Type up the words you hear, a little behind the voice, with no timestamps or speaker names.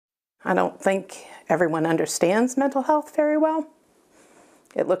I don't think everyone understands mental health very well.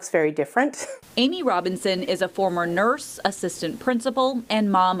 It looks very different. Amy Robinson is a former nurse, assistant principal,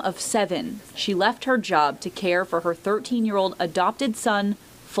 and mom of 7. She left her job to care for her 13-year-old adopted son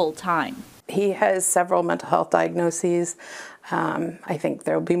full-time. He has several mental health diagnoses. I think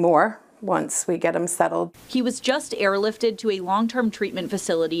there'll be more once we get him settled. He was just airlifted to a long-term treatment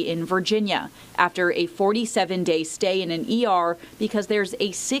facility in Virginia after a 47-day stay in an ER because there's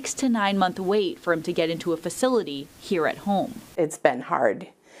a 6 to 9 month wait for him to get into a facility here at home. It's been hard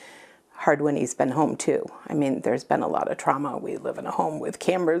when he's been home too. I mean, there's been a lot of trauma. We live in a home with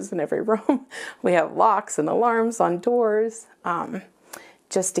cameras in every room. We have locks and alarms on doors.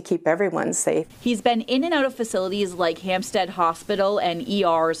 Just to keep everyone safe. He's been in and out of facilities like Hampstead Hospital and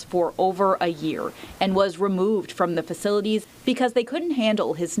ERs for over a year and was removed from the facilities because they couldn't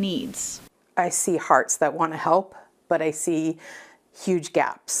handle his needs. I see hearts that want to help, but I see huge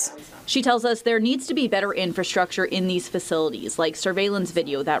gaps. She tells us there needs to be better infrastructure in these facilities, like surveillance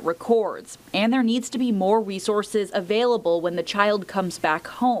video that records, and there needs to be more resources available when the child comes back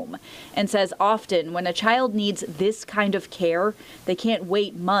home, and says often when a child needs this kind of care, they can't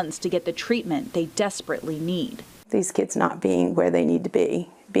wait months to get the treatment they desperately need. These kids not being where they need to be,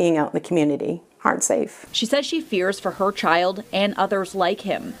 being out in the community, aren't safe. She says she fears for her child and others like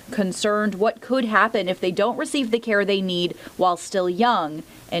him, concerned what could happen if they don't receive the care they need while still young,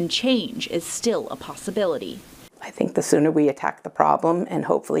 and change is still a possibility. I think the sooner we attack the problem and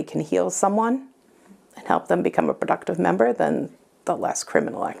hopefully can heal someone and help them become a productive member, then the less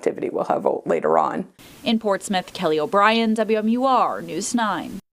criminal activity we'll have later on. In Portsmouth, Kelly O'Brien, WMUR News 9.